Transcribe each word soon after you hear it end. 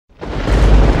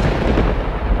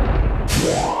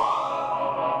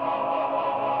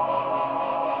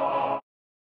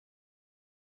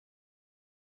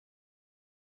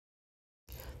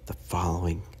The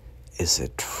following is a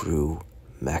true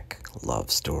mech love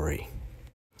story.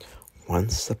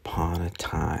 Once upon a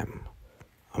time,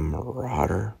 a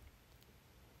marauder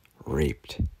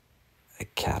raped a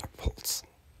catapult.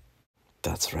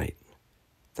 That's right,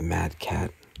 the Mad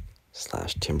Cat /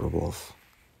 Timberwolf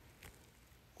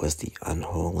was the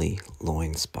unholy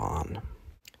loin spawn.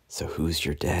 So who's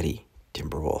your daddy,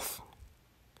 Timberwolf?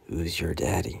 Who's your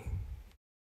daddy?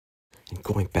 And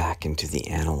going back into the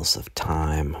annals of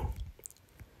time,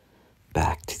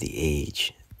 back to the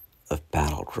age of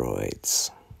battle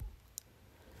droids,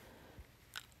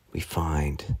 we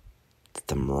find that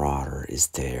the Marauder is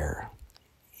there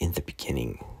in the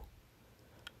beginning,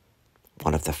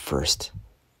 one of the first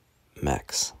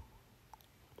mechs.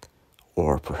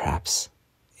 Or perhaps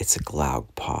it's a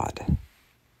Glaug pod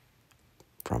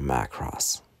from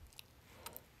Macross.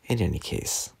 In any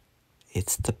case,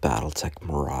 it's the Battletech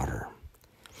Marauder.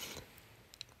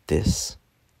 This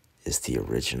is the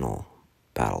original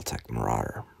Battletech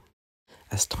Marauder.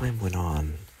 As time went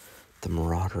on, the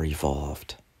Marauder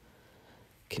evolved,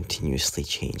 continuously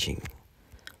changing.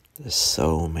 There's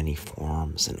so many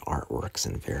forms and artworks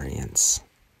and variants.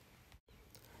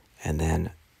 And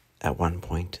then at one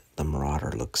point, the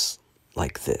Marauder looks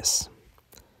like this.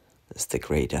 It's the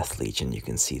Grey Death Legion. You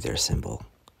can see their symbol.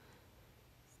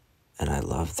 And I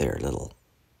love their little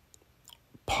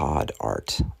pod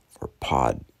art or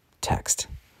pod text,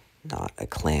 not a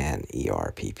clan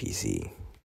ERPPC.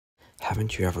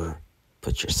 Haven't you ever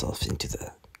put yourself into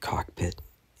the cockpit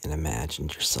and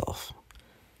imagined yourself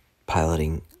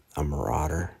piloting a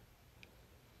Marauder?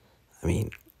 I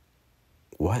mean,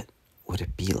 what would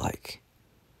it be like?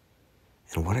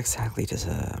 And what exactly does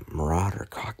a Marauder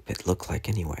cockpit look like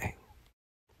anyway?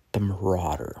 The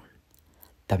Marauder,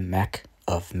 the mech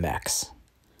of mechs.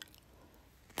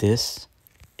 This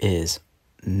is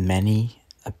many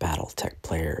a Battletech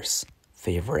player's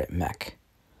favorite mech.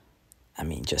 I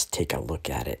mean, just take a look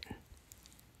at it.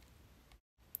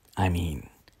 I mean,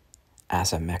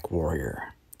 as a mech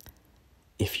warrior,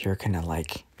 if you're gonna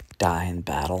die in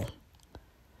battle,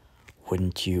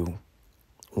 wouldn't you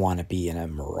want to be in a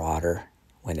Marauder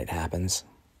when it happens?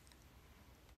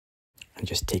 And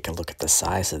just take a look at the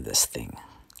size of this thing.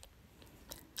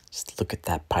 Just look at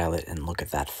that pilot and look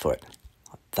at that foot.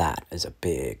 That is a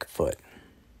big foot.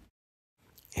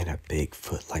 And a big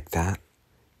foot like that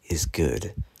is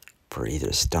good for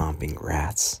either stomping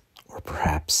rats or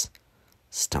perhaps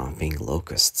stomping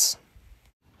locusts.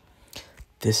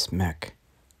 This mech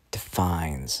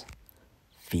defines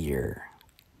fear.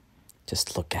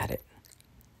 Just look at it.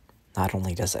 Not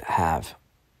only does it have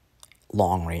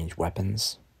long-range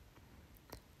weapons,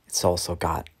 it's also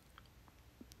got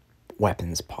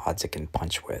weapons pods it can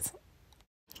punch with.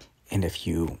 And if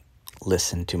you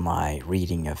listen to my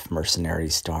reading of Mercenary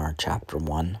Star Chapter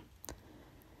 1,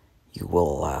 you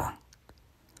will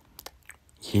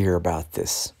hear about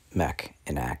this mech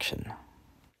in action.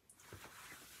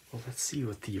 Well, let's see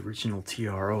what the original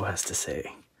TRO has to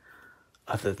say,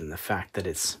 other than the fact that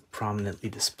it's prominently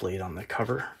displayed on the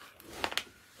cover.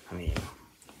 I mean,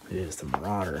 it is the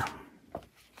Marauder.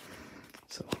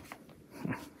 So,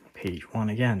 page 1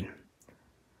 again.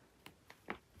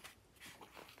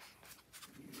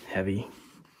 Heavy.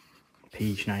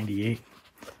 Page 98.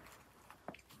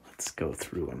 Let's go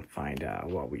through and find out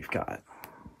what we've got.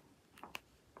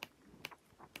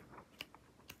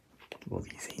 Well,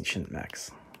 these ancient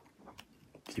mechs.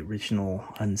 The original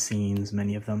Unseens,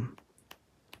 many of them.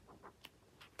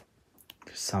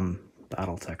 There's some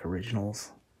Battletech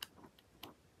originals.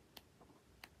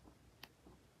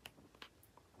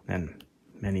 And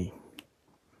many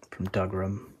from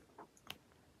Dugram,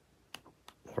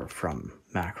 or from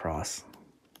Macross,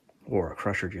 or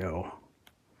Crusher Joe.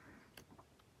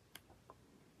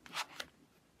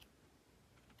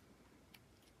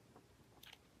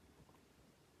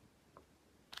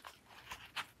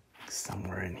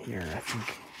 Somewhere in here, I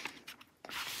think,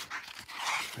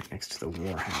 right next to the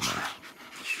Warhammer,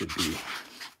 should be.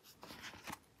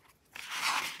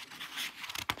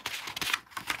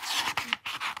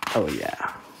 Oh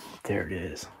yeah, there it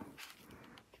is.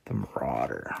 The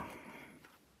Marauder.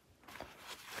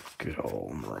 Good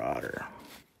old Marauder.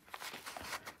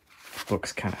 The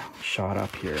book's kind of shot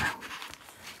up here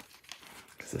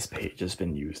because this page has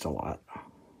been used a lot.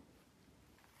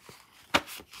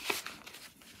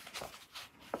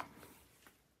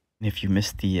 If you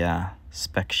missed the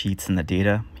spec sheets and the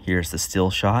data, here's the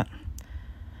still shot.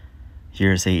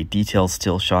 Here's a detailed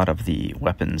still shot of the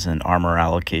weapons and armor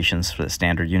allocations for the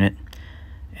standard unit.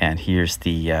 And here's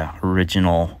the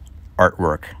original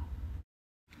artwork.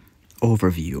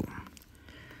 Overview.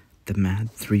 The MAD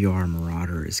 3R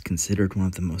Marauder is considered one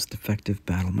of the most effective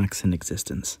battle mechs in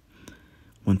existence.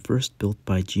 When first built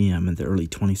by GM in the early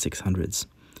 2600s,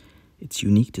 its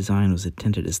unique design was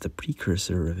intended as the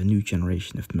precursor of a new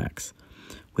generation of mechs.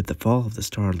 With the fall of the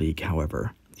Star League,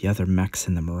 however, the other mechs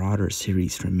in the Marauder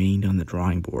series remained on the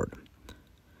drawing board.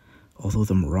 Although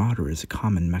the Marauder is a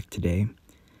common mech today,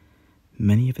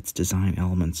 many of its design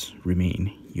elements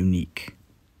remain unique.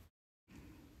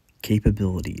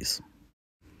 Capabilities.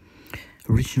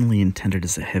 Originally intended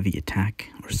as a heavy attack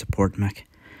or support mech,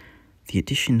 the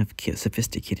addition of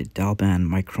sophisticated Dalban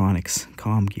Micronics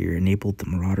comm gear enabled the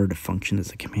Marauder to function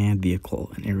as a command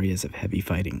vehicle in areas of heavy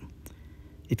fighting.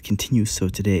 It continues so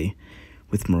today,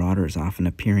 with Marauders often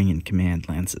appearing in command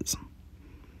lances.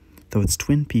 Though its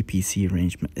twin PPC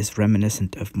arrangement is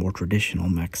reminiscent of more traditional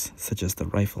mechs, such as the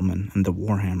Rifleman and the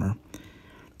Warhammer,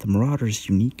 the Marauder's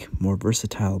unique, more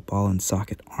versatile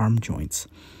ball-and-socket arm joints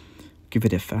give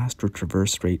it a faster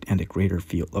traverse rate and a greater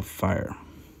field of fire.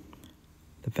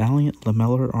 The Valiant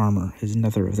lamellar armor is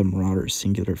another of the Marauder's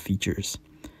singular features.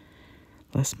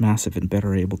 Less massive and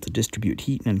better able to distribute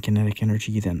heat and kinetic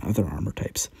energy than other armor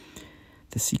types,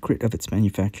 the secret of its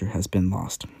manufacture has been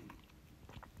lost.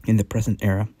 In the present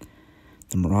era,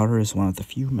 the Marauder is one of the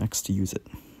few mechs to use it.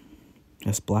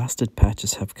 As blasted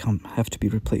patches have to be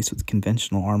replaced with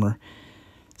conventional armor,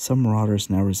 some Marauders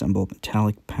now resemble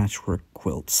metallic patchwork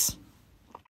quilts.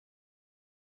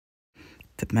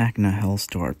 The Magna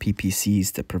Hellstar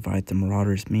PPCs that provide the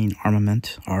Marauder's main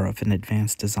armament are of an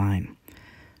advanced design,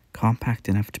 compact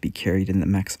enough to be carried in the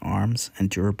mech's arms and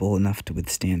durable enough to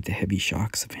withstand the heavy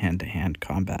shocks of hand-to-hand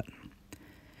combat.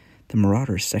 The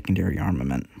Marauder's secondary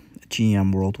armament, a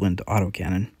GM Whirlwind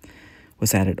autocannon,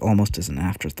 was added almost as an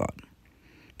afterthought.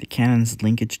 The cannon's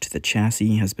linkage to the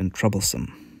chassis has been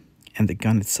troublesome, and the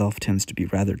gun itself tends to be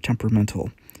rather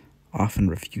temperamental, often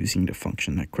refusing to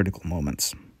function at critical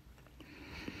moments.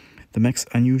 The mech's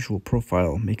unusual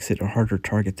profile makes it a harder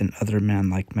target than other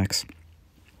man-like mechs,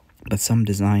 but some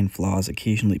design flaws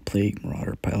occasionally plague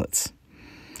Marauder pilots.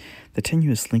 The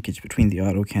tenuous linkage between the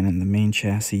autocannon and the main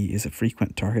chassis is a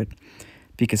frequent target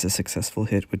because a successful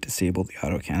hit would disable the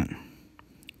autocannon.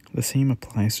 The same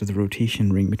applies to the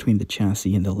rotation ring between the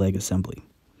chassis and the leg assembly.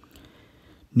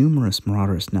 Numerous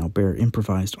Marauders now bear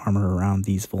improvised armor around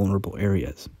these vulnerable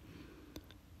areas.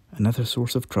 Another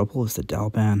source of trouble is the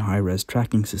Dalban high-res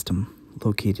tracking system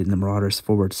located in the Marauder's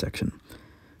forward section,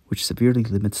 which severely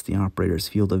limits the operator's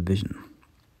field of vision.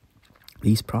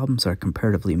 These problems are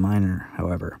comparatively minor,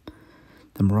 however.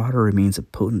 The Marauder remains a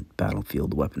potent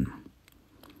battlefield weapon.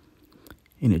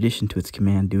 In addition to its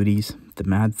command duties, the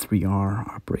MAD 3R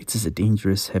operates as a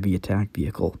dangerous heavy attack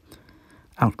vehicle,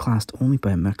 outclassed only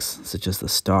by mechs such as the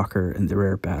Stalker and the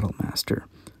rare Battlemaster.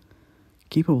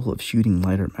 Capable of shooting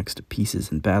lighter mechs to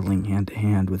pieces and battling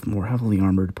hand-to-hand with more heavily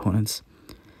armored opponents,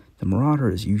 the Marauder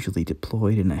is usually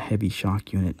deployed in a heavy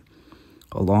shock unit,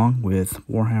 along with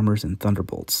Warhammers and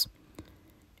Thunderbolts.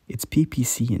 Its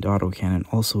PPC and autocannon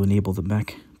also enable the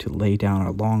mech to lay down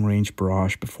a long-range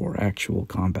barrage before actual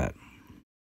combat.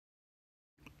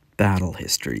 Battle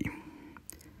history.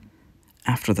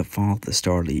 After the fall of the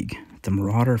Star League, the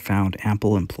Marauder found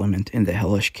ample employment in the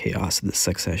hellish chaos of the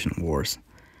Succession Wars.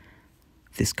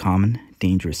 This common,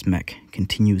 dangerous mech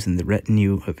continues in the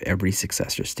retinue of every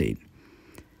successor state.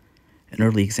 An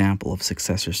early example of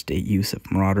successor state use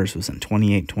of Marauders was in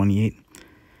 2828,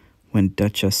 when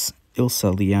Duchess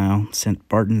Ilsa Liao sent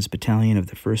Barton's battalion of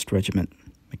the 1st Regiment,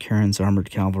 McCarran's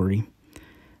Armored Cavalry,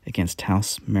 against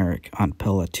House Merrick on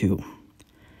Pella II.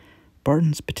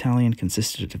 Barton's battalion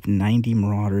consisted of 90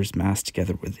 Marauders massed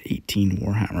together with 18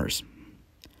 Warhammers.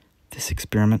 This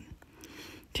experiment,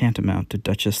 tantamount to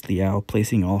Duchess Liao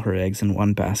placing all her eggs in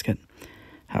one basket.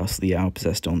 House Liao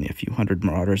possessed only a few hundred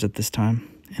Marauders at this time,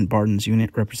 and Barton's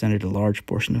unit represented a large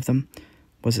portion of them,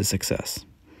 was a success.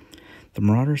 The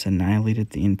Marauders annihilated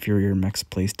the inferior mechs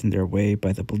placed in their way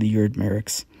by the beleaguered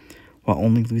Merricks, while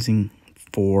only losing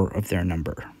 4 of their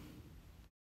number.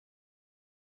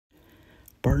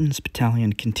 Barton's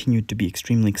battalion continued to be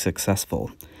extremely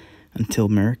successful, until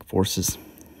Merrick forces,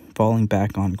 falling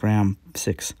back on Graham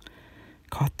 6,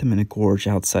 caught them in a gorge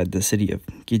outside the city of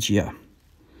Gigia.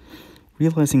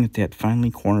 Realizing that they had finally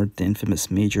cornered the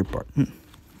infamous Major Barton,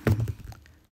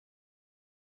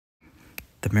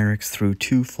 the Merricks threw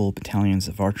 2 full battalions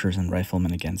of archers and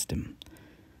riflemen against him.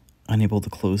 Unable to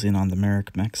close in on the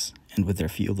Merrick mechs, and with their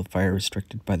field of fire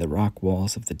restricted by the rock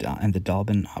walls of the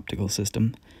Dalban optical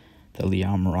system, the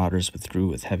Liao Marauders withdrew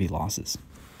with heavy losses.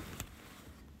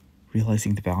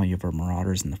 Realizing the value of our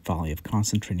Marauders and the folly of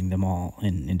concentrating them all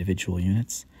in individual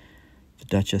units, the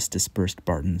Duchess dispersed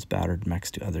Barton's battered mechs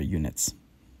to other units.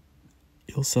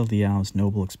 Ilsa Liao's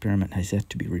noble experiment has yet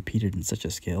to be repeated in such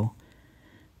a scale,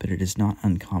 but it is not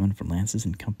uncommon for lances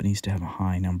and companies to have a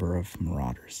high number of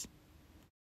Marauders.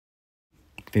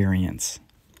 Variants.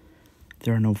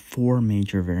 There are no 4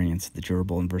 major variants of the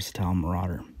durable and versatile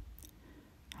Marauder.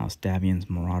 House Davian's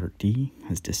Marauder D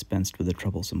has dispensed with the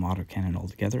troublesome autocannon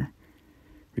altogether,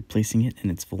 replacing it in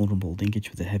its vulnerable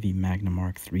linkage with a heavy Magna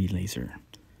Mark III laser.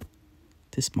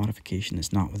 This modification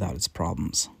is not without its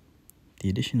problems. The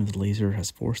addition of the laser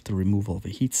has forced the removal of a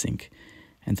heatsink,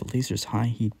 and the laser's high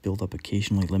heat buildup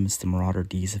occasionally limits the Marauder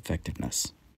D's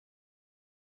effectiveness.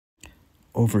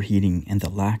 Overheating and the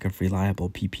lack of reliable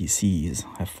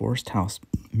PPCs have forced House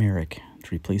Merrick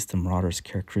to replace the Marauder's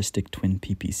characteristic twin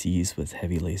PPCs with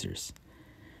heavy lasers.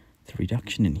 The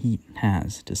reduction in heat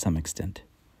has, to some extent,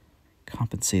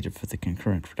 compensated for the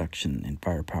concurrent reduction in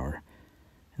firepower,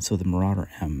 and so the Marauder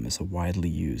M is a widely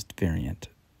used variant.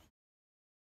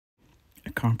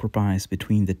 A compromise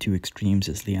between the two extremes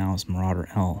is Liao's Marauder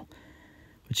L,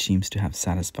 which seems to have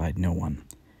satisfied no one.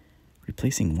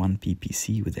 Replacing one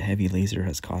PPC with a heavy laser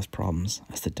has caused problems,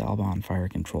 as the Dalbon fire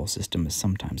control system is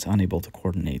sometimes unable to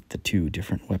coordinate the two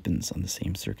different weapons on the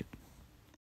same circuit.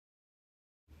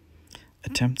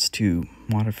 Attempts to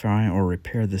modify or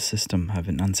repair this system have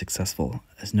been unsuccessful,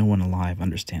 as no one alive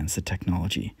understands the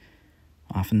technology.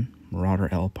 Often, Marauder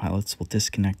L pilots will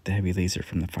disconnect the heavy laser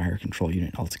from the fire control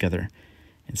unit altogether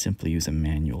and simply use a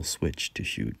manual switch to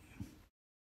shoot.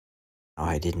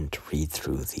 I didn't read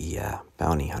through the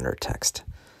Bounty Hunter text,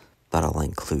 but I'll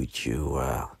include you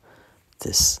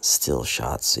this still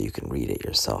shot so you can read it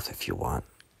yourself if you want.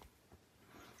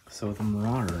 So the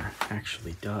Marauder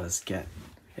actually does get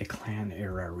a clan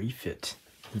era refit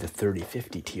in the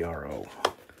 3050 TRO.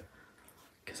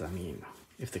 Because, I mean,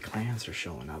 if the clans are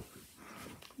showing up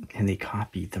and they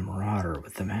copied the Marauder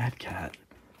with the Mad Cat,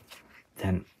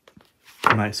 then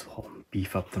you might as well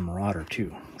beef up the Marauder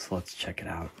too. So let's check it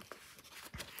out.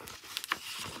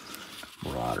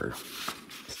 Marauder.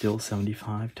 Still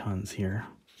 75 tons here.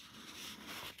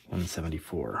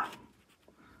 174.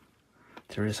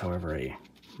 There is, however, a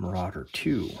Marauder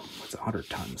 2 with 100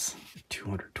 tons,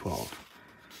 212.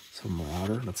 So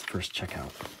Marauder, let's first check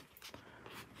out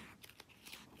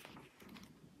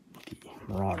the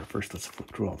Marauder. First, let's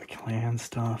flip through all the clan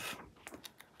stuff.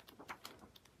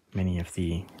 Many of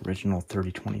the original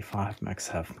 3025 mechs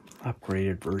have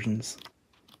upgraded versions.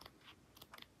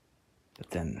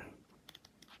 But then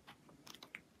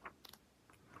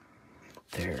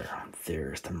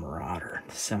there's the Marauder,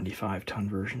 the 75-ton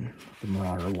version, the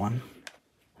Marauder 1,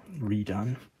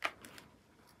 redone.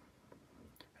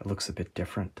 It looks a bit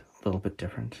different, a little bit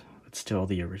different, but still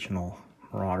the original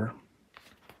Marauder.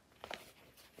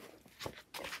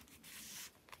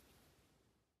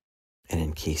 And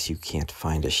in case you can't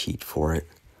find a sheet for it,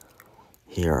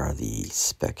 here are the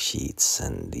spec sheets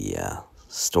and the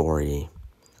story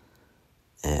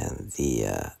and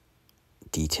the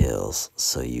details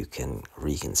so you can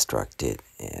reconstruct it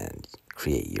and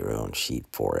create your own sheet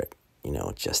for it, you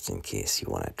know, just in case you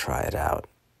want to try it out.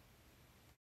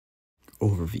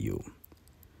 Overview.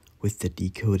 With the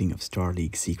decoding of Star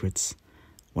League secrets,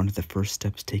 one of the first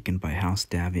steps taken by House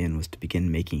Davian was to begin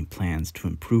making plans to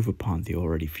improve upon the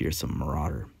already fearsome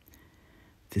Marauder.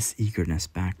 This eagerness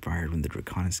backfired when the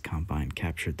Draconis Combine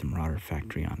captured the Marauder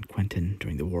factory on Quentin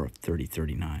during the War of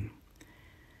 3039.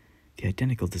 The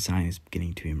identical design is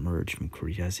beginning to emerge from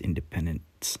Korea's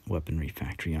Independence weaponry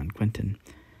factory on Quentin,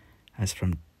 as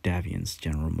from Davian's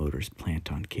General Motors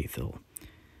plant on Cathil,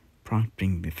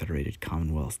 prompting the Federated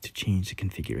Commonwealth to change the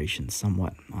configuration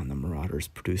somewhat on the Marauders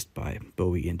produced by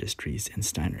Bowie Industries and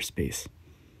Steiner Space.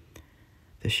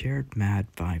 The shared MAD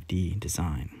 5D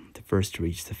design, the first to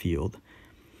reach the field,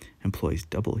 employs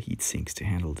double heat sinks to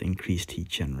handle the increased heat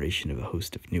generation of a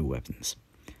host of new weapons.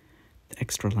 The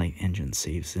extra-light engine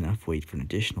saves enough weight for an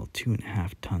additional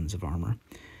 2.5 tons of armor,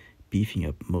 beefing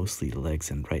up mostly the legs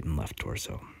and right and left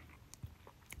torso.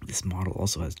 This model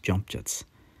also has jump jets,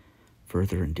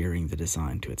 further endearing the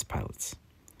design to its pilots.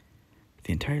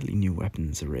 The entirely new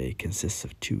weapons array consists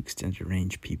of 2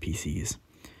 extended-range PPCs,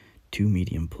 2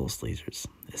 medium pulse lasers,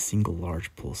 a single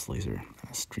large pulse laser,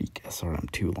 and a Streak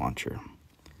SRM-2 launcher.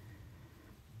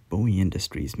 Bowie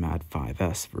Industries MAD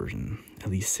 5S version, at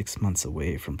least 6 months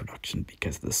away from production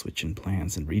because of the switch in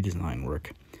plans and redesign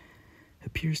work,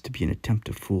 appears to be an attempt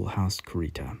to fool House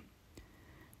Kurita.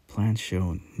 Plans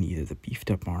show neither the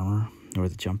beefed-up armor nor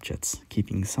the jump jets,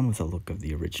 keeping some of the look of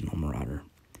the original Marauder.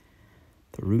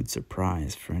 The rude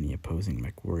surprise for any opposing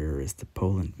MechWarrior is the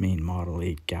Poland main Model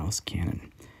 8 Gauss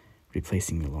cannon,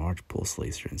 replacing the large pulse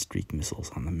laser and Streak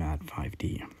missiles on the MAD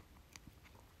 5D.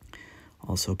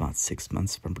 Also about 6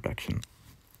 months from production,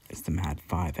 is the MAD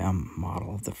 5M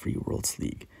model of the Free Worlds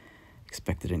League,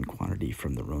 expected in quantity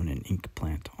from the Ronin ink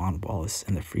plant on Wallace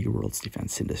and the Free Worlds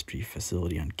Defense Industry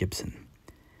facility on Gibson.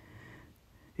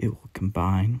 It will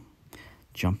combine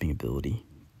jumping ability,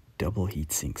 double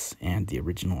heat sinks, and the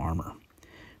original armor.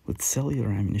 With cellular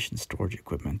ammunition storage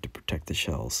equipment to protect the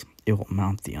shells, it will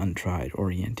mount the untried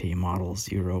Oriente Model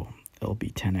 0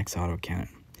 LB-10X autocannon.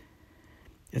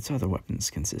 Its other weapons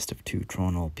consist of 2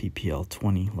 Tronal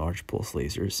PPL-20 large pulse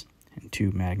lasers and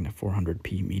 2 Magna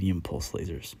 400P medium pulse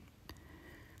lasers.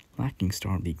 Lacking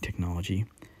Star League technology,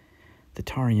 the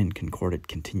Tarian Concordat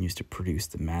continues to produce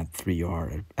the MAD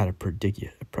 3R at a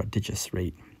prodigious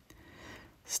rate.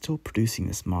 Still producing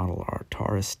this model are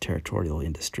Taurus Territorial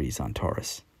Industries on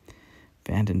Taurus,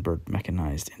 Vandenberg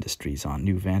Mechanized Industries on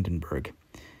New Vandenberg,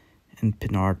 and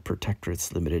Pinard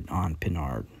Protectorates Limited on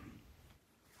Pinard.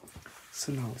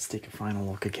 So now let's take a final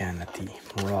look again at the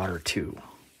Marauder 2.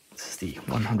 This is the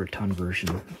 100-ton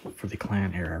version for the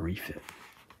Clan era refit.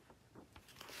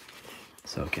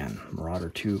 So again, Marauder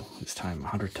 2, this time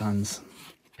 100 tons,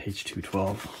 page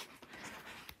 212.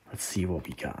 Let's see what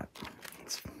we got.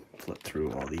 Let's flip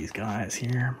through all these guys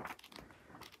here.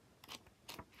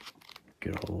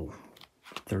 Good old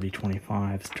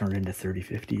 3025s turned into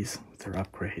 3050s with their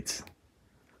upgrades.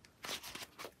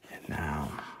 And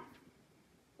now,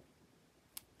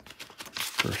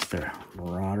 first the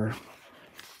Marauder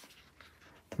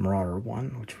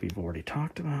 1, which we've already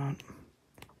talked about.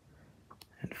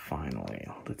 And finally,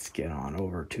 let's get on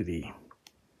over to the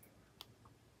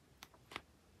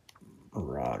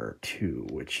Marauder 2,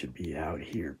 which should be out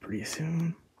here pretty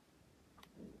soon.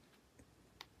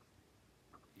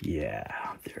 Yeah,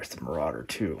 there's the Marauder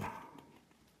 2.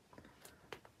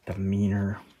 The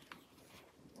meaner,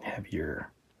 heavier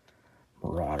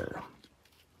Marauder.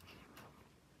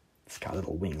 It's got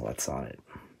little winglets on it.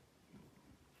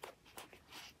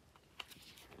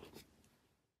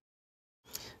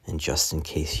 And just in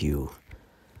case you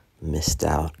missed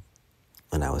out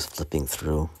when I was flipping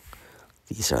through,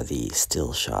 these are the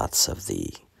still shots of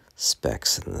the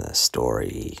specs and the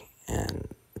story and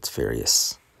its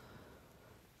various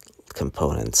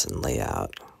components and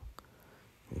layout,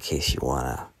 in case you want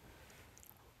to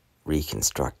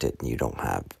reconstruct it and you don't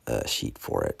have a sheet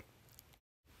for it.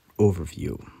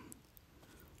 Overview.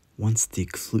 Once the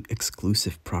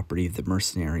exclusive property of the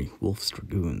mercenary Wolf's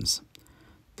Dragoons,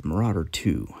 the Marauder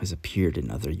 2 has appeared in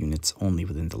other units only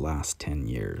within the last 10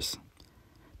 years.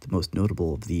 The most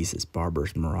notable of these is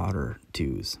Barber's Marauder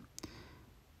 2s,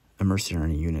 a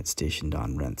mercenary unit stationed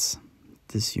on Rents.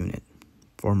 This unit,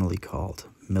 formerly called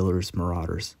Miller's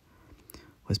Marauders,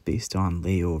 was based on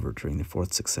layover during the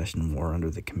Fourth Succession War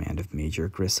under the command of Major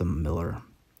Grissom Miller.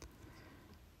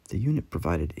 The unit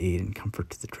provided aid and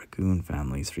comfort to the Dragoon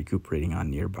families recuperating on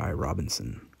nearby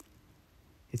Robinson.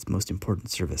 Its most important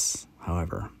service,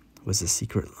 however, was a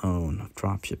secret loan of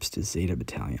dropships to Zeta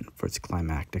Battalion for its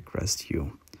climactic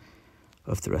rescue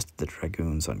of the rest of the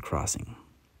Dragoons on crossing.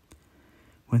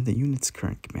 When the unit's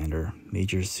current commander,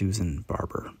 Major Susan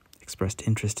Barber, expressed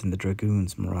interest in the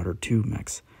Dragoons' Marauder 2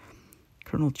 mechs,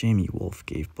 Colonel Jamie Wolfe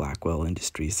gave Blackwell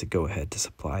Industries the go-ahead to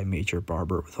supply Major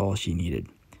Barber with all she needed.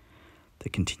 The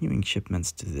continuing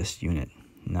shipments to this unit,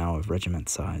 now of regiment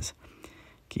size,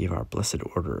 gave our Blessed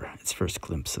Order its first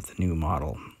glimpse of the new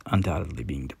model, undoubtedly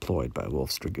being deployed by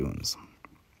Wolfe's Dragoons.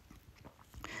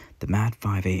 The MAD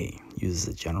 5A uses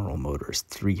a General Motors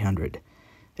 300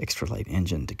 extra-light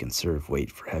engine to conserve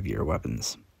weight for heavier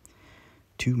weapons.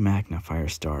 2 Magna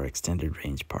Firestar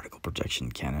extended-range particle projection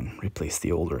cannon replace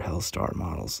the older Hellstar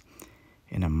models,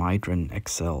 and a Mydron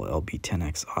XL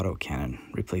LB-10X autocannon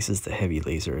replaces the heavy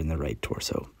laser in the right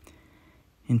torso.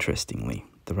 Interestingly,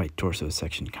 the right torso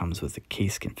section comes with a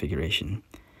case configuration,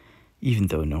 even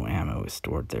though no ammo is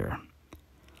stored there.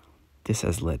 This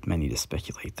has led many to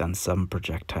speculate that some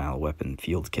projectile weapon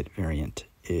field kit variant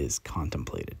is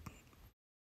contemplated.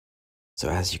 So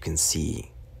as you can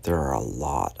see, there are a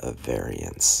lot of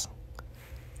variants.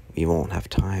 We won't have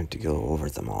time to go over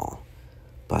them all,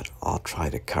 but I'll try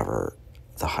to cover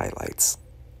the highlights.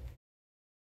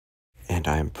 And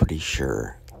I'm pretty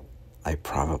sure I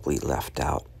probably left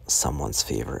out someone's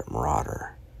favorite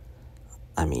Marauder.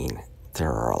 I mean,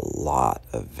 there are a lot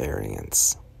of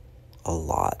variants. A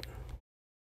lot.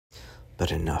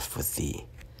 But enough with the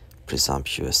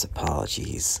presumptuous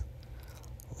apologies.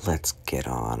 Let's get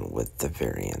on with the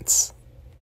variants.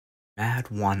 MAD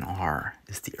 1R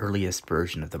is the earliest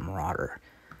version of the Marauder,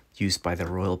 used by the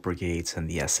Royal Brigades and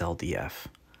the SLDF.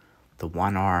 The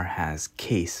 1R has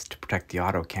case to protect the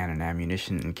autocannon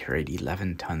ammunition and carried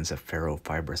 11 tons of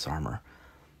ferrofibrous armor.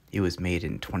 It was made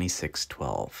in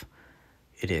 2612.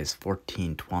 it is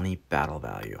 1420 battle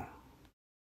value.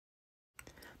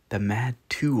 The MAD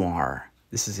 2R,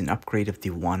 this is an upgrade of the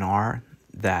 1R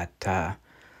that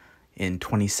in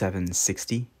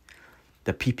 2760,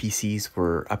 the PPCs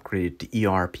were upgraded to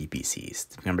ER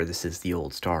PPCs. Remember, this is the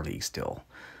old Star League still.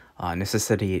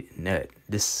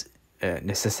 This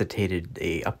necessitated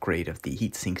a upgrade of the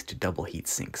heat sinks to double heat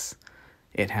sinks.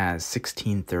 It has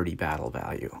 1630 battle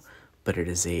value, but it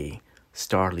is a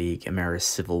Star League Ameris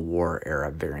Civil War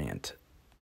era variant.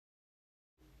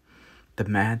 The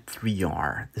MAD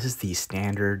 3R, this is the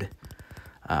standard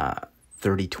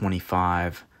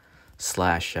 3025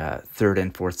 slash third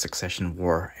and fourth succession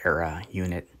war era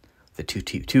unit. The two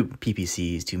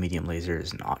PPCs, two medium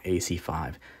lasers, and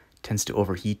AC5 tends to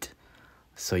overheat,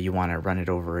 so you want to run it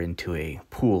over into a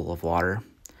pool of water.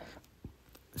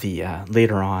 The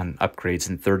later on upgrades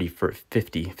in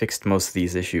 3050 fixed most of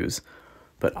these issues,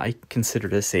 but I consider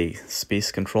this a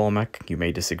space control mech. You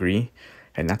may disagree,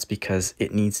 and that's because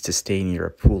it needs to stay near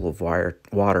a pool of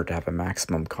water to have a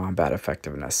maximum combat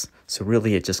effectiveness. So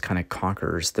really it just kind of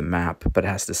conquers the map, but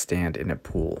has to stand in a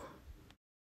pool.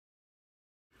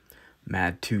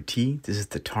 MAD 2T, this is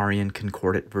the Tarian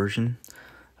Concordate version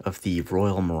of the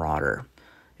Royal Marauder.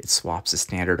 It swaps a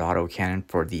standard autocannon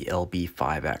for the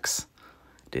LB5X.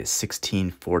 It is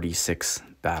 1646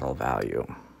 battle value.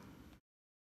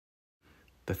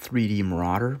 The 3D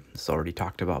Marauder is already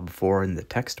talked about before in the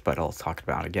text, but I'll talk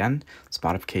about it again. It's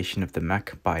modification of the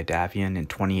mech by Davian in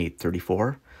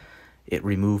 2834. It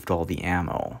removed all the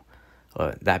ammo.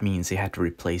 That means they had to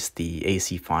replace the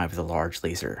AC5 with a large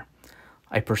laser.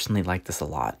 I personally like this a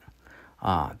lot.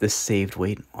 This saved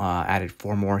weight, added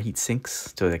 4 more heat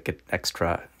sinks to get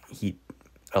extra heat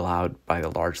allowed by the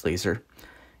large laser.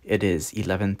 It is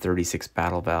 1136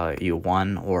 battle value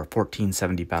 1 or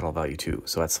 1470 battle value 2,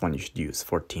 so that's the one you should use,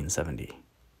 1470.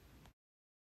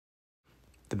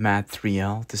 The MAD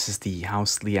 3L, this is the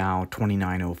House Liao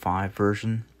 2905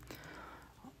 version.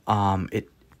 It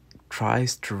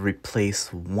tries to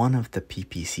replace one of the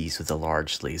PPCs with a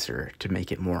large laser to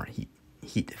make it more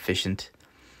heat efficient.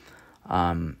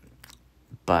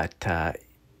 But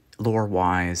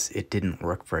lore-wise, it didn't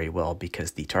work very well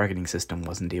because the targeting system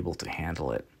wasn't able to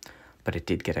handle it, but it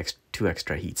did get 2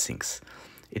 extra heat sinks.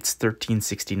 It's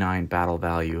 1369 battle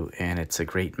value, and it's a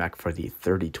great mech for the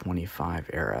 3025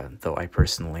 era, though I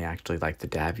personally actually like the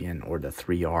Davian or the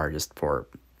 3R just for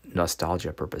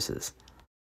nostalgia purposes.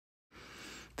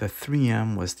 The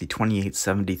 3M was the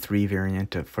 2873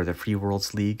 variant for the Free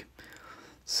Worlds League.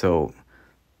 So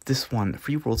this one,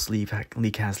 Free Worlds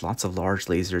League has lots of large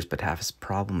lasers but has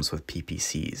problems with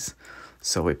PPCs.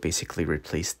 So it basically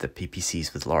replaced the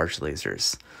PPCs with large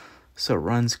lasers. So it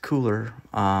runs cooler,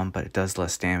 but it does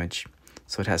less damage.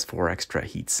 So it has 4 extra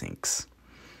heat sinks.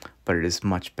 But it is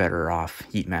much better off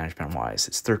heat management wise.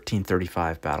 It's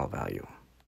 1335 battle value.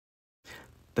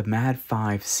 The MAD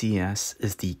 5 CS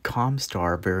is the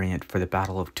Comstar variant for the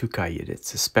Battle of Tukayid.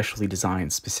 It's especially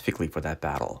designed specifically for that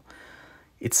battle.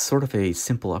 It's sort of a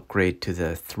simple upgrade to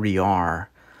the 3R.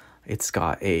 It's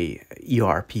got a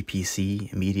ER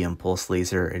PPC, medium pulse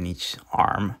laser in each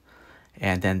arm.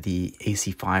 And then the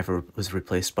AC5 was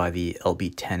replaced by the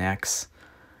LB10X,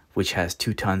 which has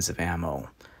 2 tons of ammo.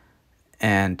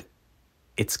 And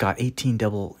it's got 18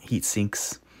 double heat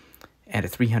sinks and a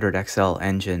 300XL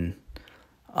engine,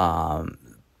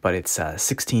 but it's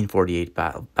 1648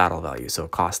 battle value, so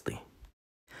costly.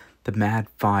 The MAD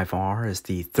 5R is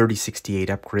the 3068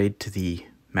 upgrade to the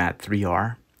MAD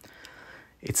 3R.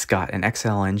 It's got an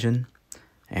XL engine,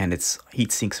 and its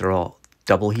heat sinks are all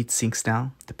double heat sinks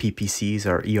now. The PPCs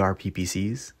are ER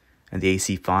PPCs, and the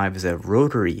AC5 is a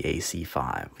rotary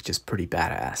AC5, which is pretty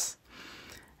badass.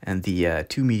 And the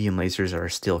 2 medium lasers are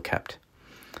still kept.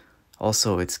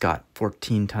 Also, it's got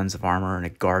 14 tons of armor and a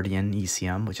Guardian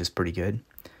ECM, which is pretty good,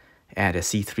 and a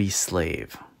C3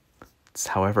 Slave.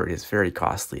 However, it is very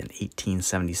costly, an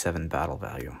 1877 battle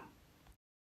value.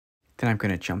 Then I'm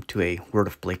going to jump to a Word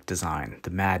of Blake design, the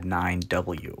MAD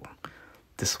 9W.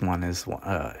 This one is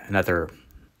another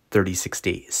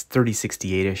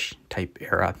 3068-ish type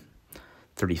era,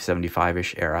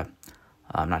 3075-ish era.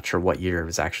 I'm not sure what year it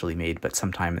was actually made, but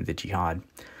sometime in the Jihad.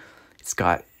 It's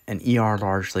got an ER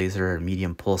large laser and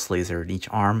medium pulse laser in each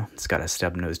arm. It's got a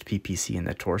stub-nosed PPC in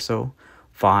the torso,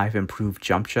 5 improved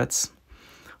jump jets.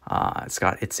 It's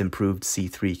got its improved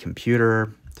C3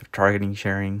 computer, targeting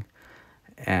sharing,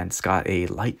 and it's got a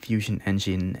light fusion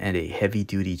engine and a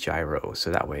heavy-duty gyro,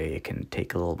 so that way it can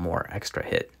take a little more extra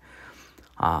hit.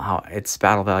 Its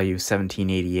battle value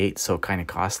 1788, so kind of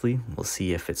costly. We'll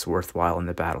see if it's worthwhile in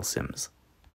the battle sims.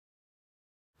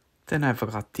 Then I've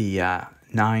got the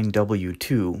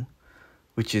 9W2,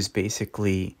 which is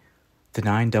basically the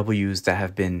 9 Ws that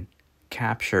have been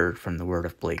captured from the Word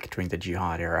of Blake during the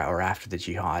Jihad era or after the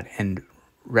Jihad and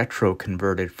retro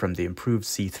converted from the improved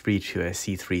C3 to a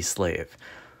C3 slave.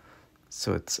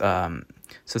 So it's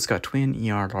got twin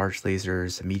ER large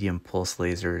lasers, medium pulse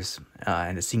lasers,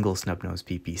 and a single snub nose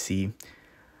PPC.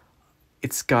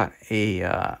 It's got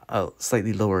a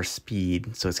slightly lower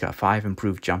speed, so it's got 5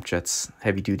 improved jump jets,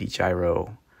 heavy duty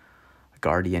gyro,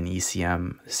 Guardian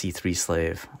ECM, C3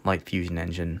 slave, light fusion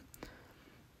engine,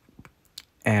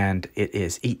 and it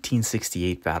is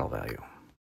 1868 battle value.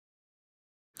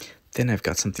 Then I've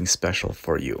got something special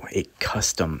for you, a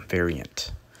custom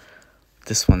variant.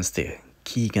 This one's the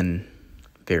Keegan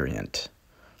variant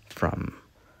from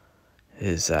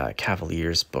his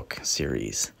Cavaliers book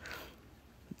series.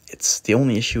 It's the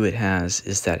only issue it has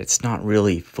is that it's not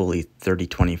really fully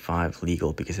 3025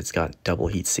 legal because it's got double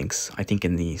heat sinks. I think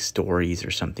in the stories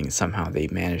or something, somehow they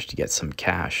managed to get some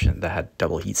cache that had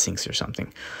double heat sinks or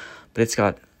something. But it's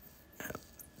got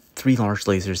 3 large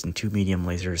lasers and 2 medium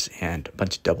lasers and a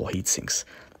bunch of double heat sinks.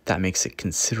 That makes it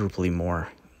considerably more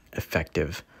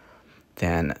effective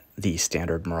than the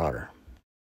standard Marauder.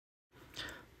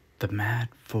 The MAD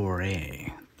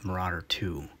 4A, Marauder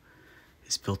 2,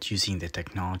 is built using the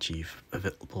technology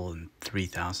available in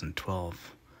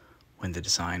 3012 when the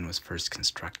design was first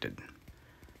constructed.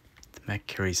 The mech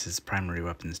carries as primary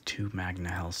weapons 2 Magna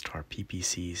Hellstar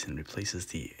PPCs and replaces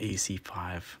the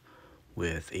AC-5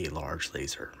 with a large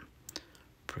laser.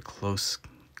 For close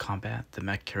combat, the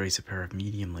mech carries a pair of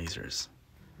medium lasers.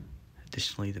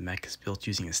 Additionally, the mech is built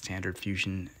using a standard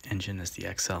fusion engine as the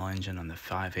XL engine on the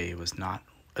 5A was not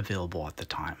available at the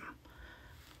time.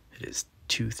 It is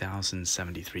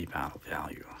 2073 battle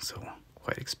value, so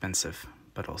quite expensive,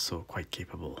 but also quite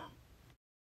capable.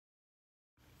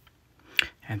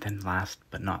 And then last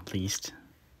but not least,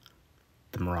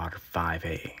 the Marauder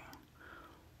 5A.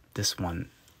 This one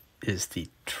is the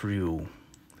true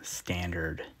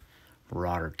standard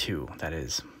Marauder 2. That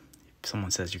is, if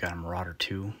someone says you got a Marauder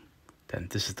 2, then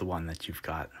this is the one that you've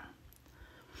got.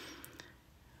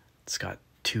 It's got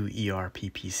 2 ER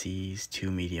PPCs,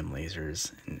 2 medium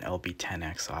lasers, an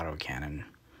LB-10X autocannon,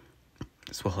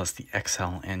 as well as the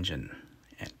XL engine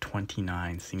and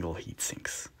 29 single heat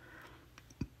sinks.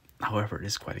 However, it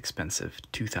is quite expensive,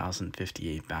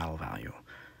 2058 battle value,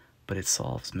 but it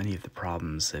solves many of the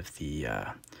problems of the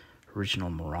original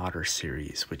Marauder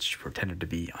series, which were tended to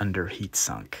be under heat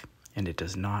sunk, and it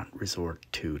does not resort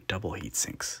to double heat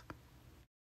sinks.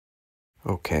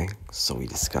 Okay, so we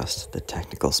discussed the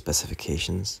technical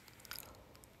specifications,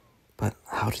 but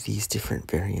how do these different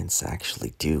variants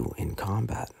actually do in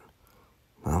combat?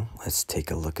 Well, let's take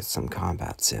a look at some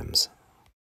combat sims.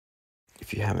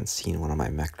 If you haven't seen one of my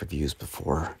mech reviews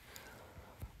before,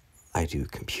 I do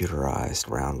computerized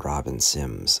round-robin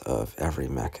sims of every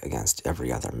mech against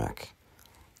every other mech,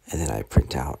 and then I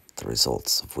print out the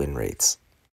results of win rates.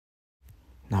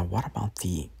 Now, what about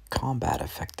the combat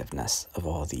effectiveness of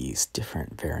all these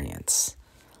different variants?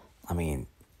 I mean,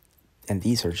 and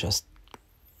these are just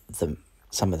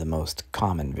some of the most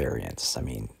common variants. I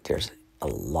mean, there's a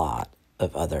lot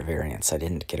of other variants I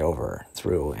didn't get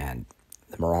through, and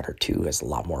the Marauder 2 has a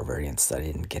lot more variants that I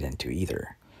didn't get into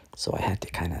either. So I had to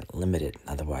kind of limit it,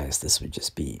 otherwise this would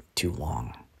just be too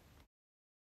long.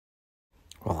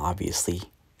 Well, obviously,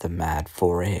 the MAD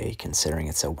 4A, considering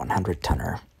it's a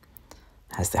 100-tonner,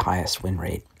 has the highest win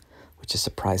rate, which is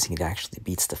surprising it actually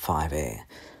beats the 5A,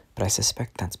 but I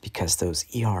suspect that's because those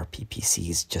ER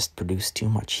PPCs just produce too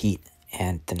much heat,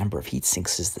 and the number of heat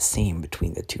sinks is the same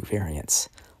between the two variants,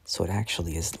 so it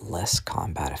actually is less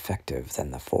combat effective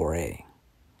than the 4A.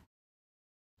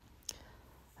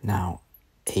 Now,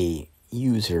 a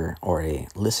user or a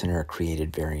listener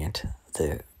created variant,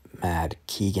 the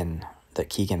Keegan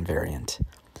variant,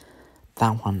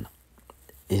 that one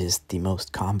is the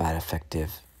most combat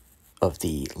effective of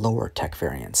the lower tech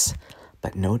variants,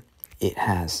 but note it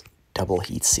has double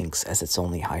heat sinks as its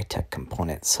only high-tech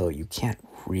component, so you can't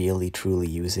really truly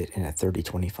use it in a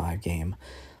 30-25 game.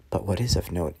 But what is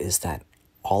of note is that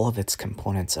all of its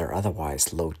components are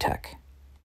otherwise low-tech.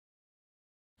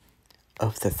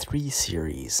 Of the 3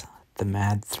 series, the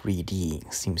MAD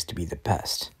 3D seems to be the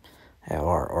best,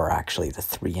 or actually the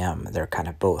 3M, they're kind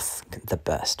of both the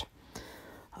best.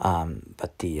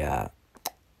 But the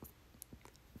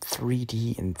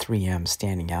 3D and 3M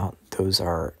standing out, those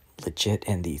are legit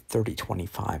in the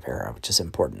 3025 era, which is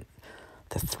important.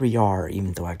 The 3R,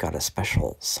 even though I've got a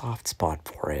special soft spot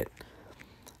for it,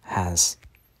 has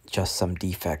just some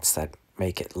defects that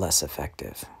make it less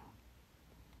effective.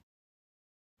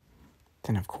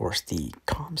 Then, of course, the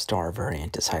Comstar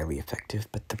variant is highly effective,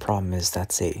 but the problem is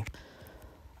that's a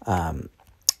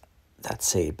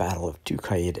That's a Battle of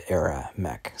Ducaid era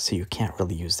mech, so you can't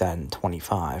really use that in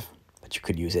 25, but you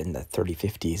could use it in the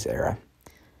 3050s era.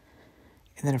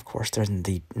 And then, of course, there's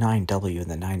the 9W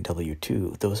and the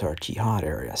 9W2. Those are Jihad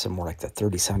era, so more like the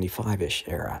 3075-ish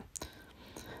era.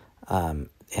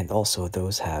 And also,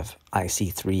 those have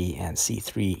IC3 and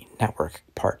C3 network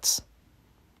parts.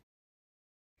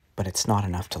 But it's not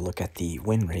enough to look at the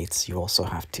win rates. You also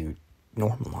have to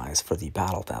normalize for the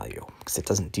battle value, because it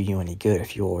doesn't do you any good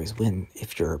if you always win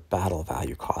if your battle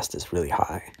value cost is really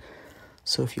high.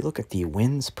 So if you look at the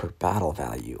wins per battle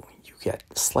value, you get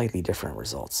slightly different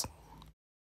results.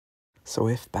 So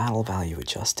if battle value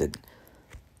adjusted,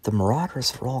 the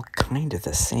Marauders are all kind of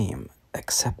the same,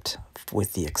 except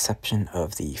with the exception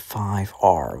of the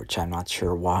 5R, which I'm not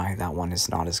sure why that one is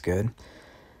not as good,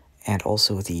 and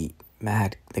also the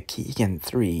Keegan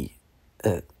 3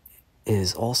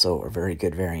 is also a very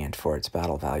good variant for its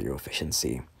battle value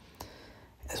efficiency,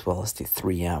 as well as the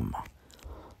 3M.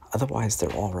 Otherwise,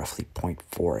 they're all roughly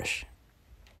 0.4-ish.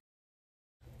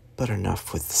 But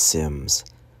enough with the Sims.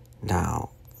 Now,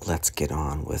 let's get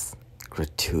on with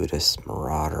gratuitous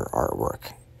Marauder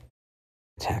artwork.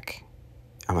 Tech.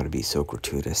 I'm going to be so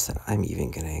gratuitous that I'm even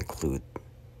going to include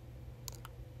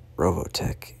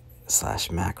Robotech /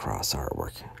 Macross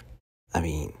artwork. I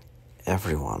mean,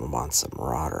 everyone wants a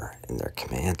Marauder in their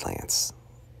command lance.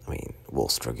 I mean,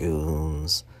 Wolf's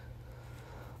Dragoons,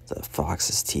 the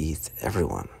Fox's Teeth,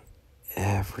 everyone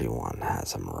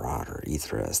has a Marauder,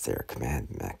 either as their command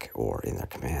mech or in their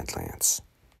command lance.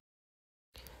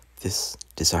 This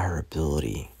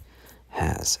desirability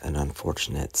has an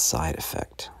unfortunate side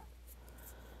effect,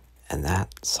 and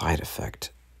that side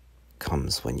effect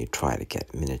comes when you try to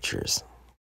get miniatures,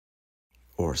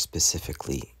 or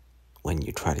specifically when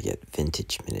you try to get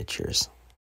vintage miniatures.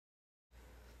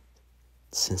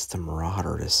 Since the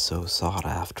Marauder is so sought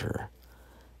after,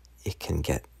 it can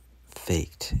get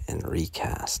faked and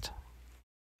recast.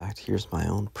 In fact, here's my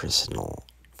own personal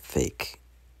fake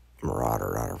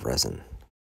Marauder out of resin.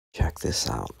 Check this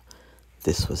out.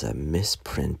 This was a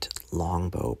misprint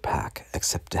longbow pack,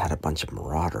 except it had a bunch of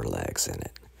Marauder legs in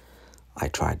it. I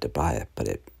tried to buy it, but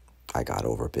I got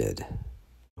overbid.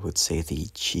 I would say the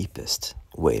cheapest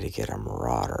way to get a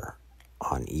Marauder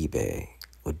on eBay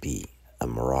would be a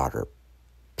Marauder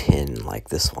pin like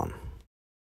this one.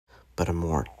 But a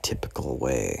more typical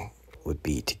way would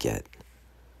be to get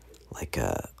like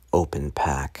a open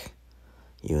pack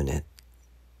unit,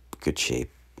 good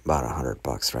shape, about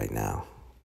 $100 right now.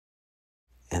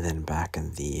 And then back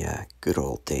in the good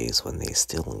old days when they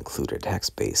still included hex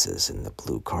bases in the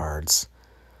blue cards,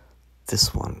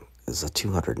 this one is a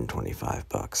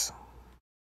 $225.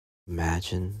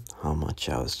 Imagine how much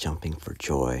I was jumping for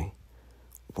joy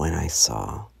when I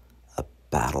saw a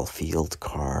Battlefield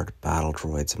card, Battle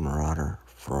Droids Marauder,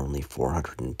 for only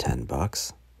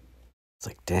 $410. It's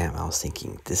like, damn, I was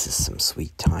thinking this is some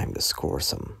sweet time to score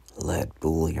some lead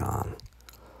bullion.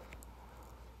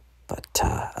 But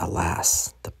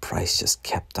alas, the price just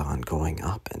kept on going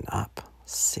up and up.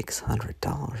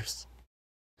 $600.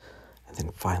 And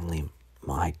then finally,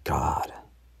 my God,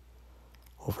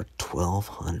 over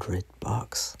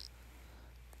 $1,200.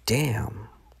 Damn,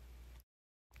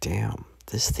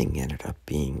 this thing ended up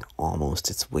being almost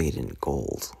its weight in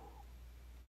gold.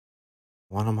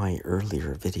 One of my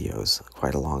earlier videos,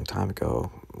 quite a long time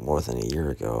ago, more than a year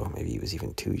ago, maybe it was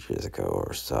even 2 years ago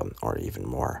or even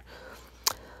more,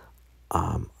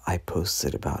 I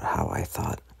posted about how I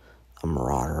thought a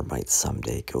Marauder might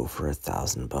someday go for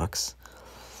 $1,000.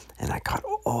 And I got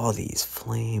all these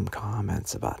flame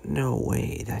comments about, no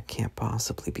way, that can't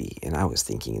possibly be. And I was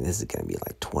thinking this is going to be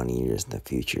like 20 years in the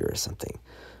future or something.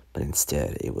 But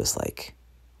instead, it was like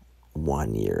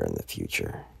 1 year in the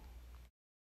future.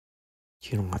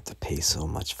 You don't have to pay so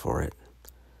much for it.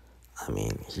 I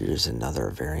mean, here's another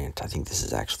variant. I think this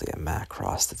is actually a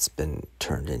Macross that's been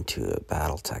turned into a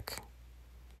Battletech.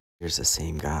 Here's the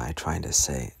same guy trying to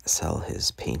sell his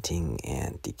painting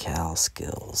and decal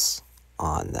skills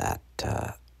on that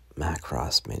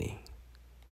Macross Mini.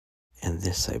 And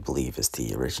this, I believe, is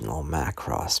the original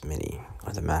Macross Mini,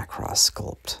 or the Macross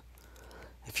Sculpt.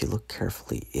 If you look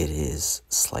carefully, it is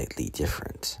slightly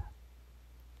different.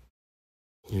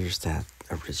 Here's that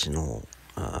original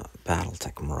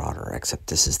Battletech Marauder, except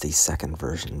this is the second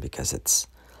version because it's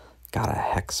got a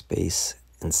hex base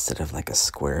instead of like a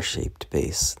square-shaped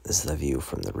base. This is the view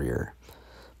from the rear.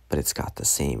 But it's got the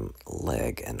same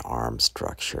leg and arm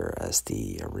structure as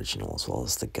the original, as well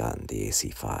as the gun, the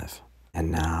AC-5.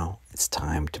 And now it's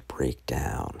time to break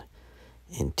down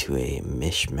into a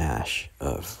mishmash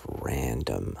of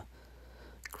random,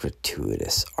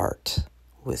 gratuitous art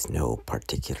with no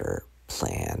particular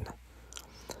plan.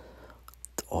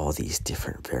 All these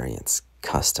different variants,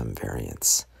 custom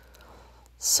variants.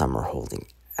 Some are holding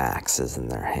axes in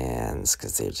their hands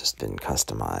because they've just been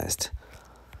customized.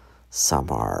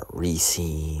 Some are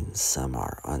reseen, some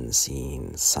are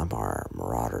unseen, some are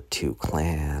Marauder 2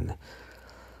 clan.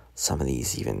 Some of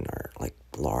these even are like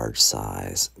large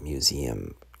size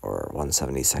museum or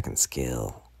 1/72nd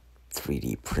scale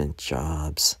 3D print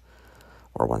jobs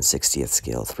or 1/60th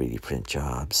scale 3D print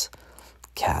jobs.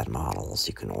 CAD models,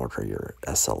 you can order your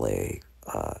SLA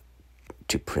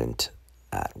to print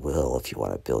at will if you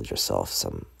want to build yourself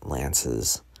some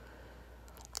lances.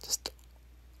 Just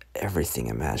everything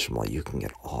imaginable. You can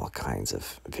get all kinds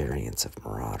of variants of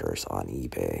Marauders on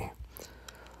eBay.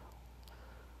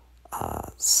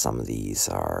 Some of these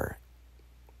are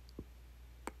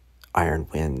Iron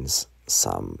Winds,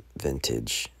 some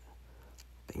vintage.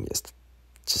 You can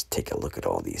just take a look at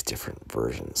all these different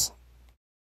versions.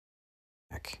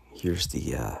 Here's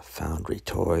the Foundry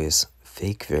Toys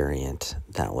fake variant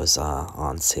that was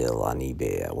on sale on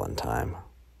eBay at one time.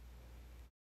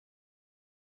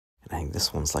 And I think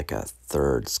this one's like a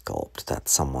third sculpt that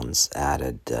someone's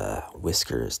added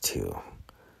whiskers to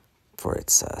for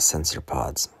its sensor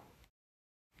pods.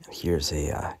 And here's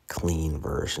a clean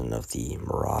version of the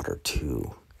Marauder 2.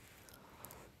 You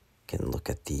can look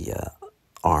at the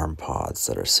arm pods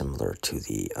that are similar to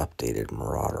the updated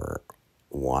Marauder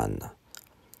 1.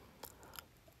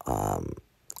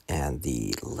 And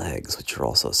the legs, which are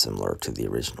also similar to the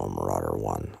original Marauder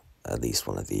 1, at least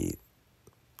one of the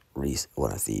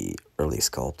early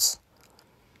sculpts.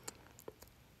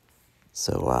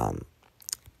 So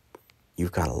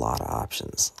you've got a lot of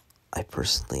options. I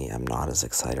personally am not as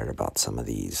excited about some of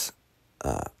these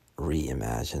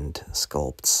reimagined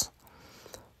sculpts,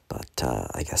 but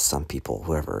I guess some people,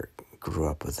 whoever grew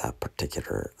up with that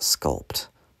particular sculpt,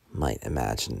 might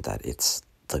imagine that it's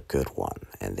the good one,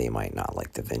 and they might not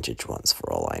like the vintage ones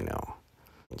for all I know.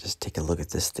 Just take a look at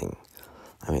this thing.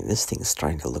 I mean, this thing's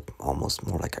starting to look almost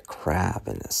more like a crab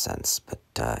in a sense, but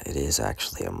it is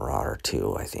actually a Marauder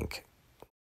 2, I think.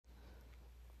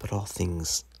 But all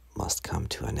things must come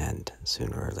to an end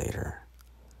sooner or later.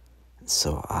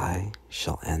 So I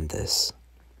shall end this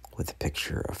with a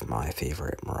picture of my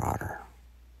favorite Marauder.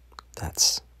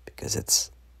 That's because it's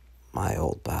my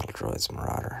old Battle Droids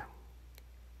Marauder.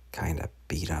 Kinda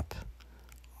beat up,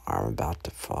 arm about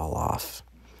to fall off,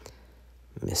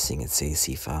 missing its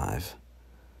AC5,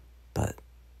 but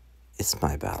it's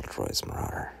my Battle Droids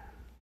Marauder.